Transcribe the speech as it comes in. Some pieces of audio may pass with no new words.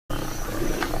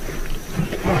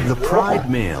The pride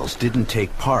males didn't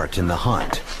take part in the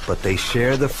hunt, but they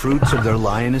share the fruits of their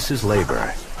lioness's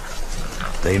labor.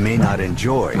 They may not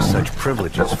enjoy such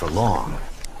privileges for long.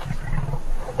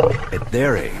 At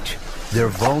their age, they're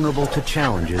vulnerable to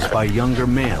challenges by younger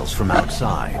males from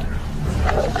outside.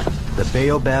 The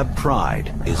Baobab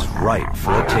pride is ripe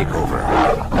for a takeover.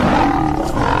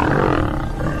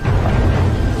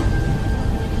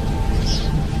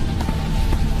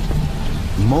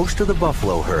 Most of the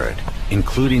buffalo herd,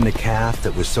 including the calf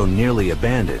that was so nearly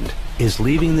abandoned, is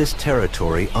leaving this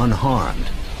territory unharmed.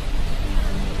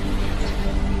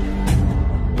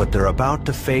 But they're about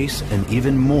to face an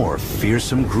even more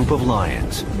fearsome group of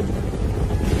lions,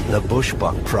 the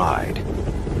Bushbuck pride.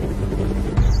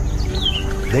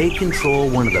 They control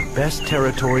one of the best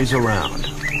territories around,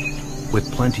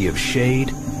 with plenty of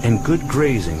shade and good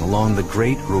grazing along the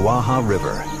Great Ruaha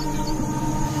River.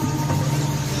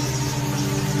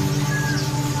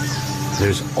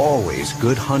 There's always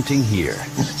good hunting here.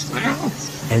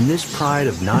 And this pride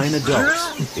of 9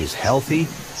 adults is healthy,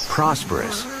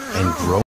 prosperous, and growing.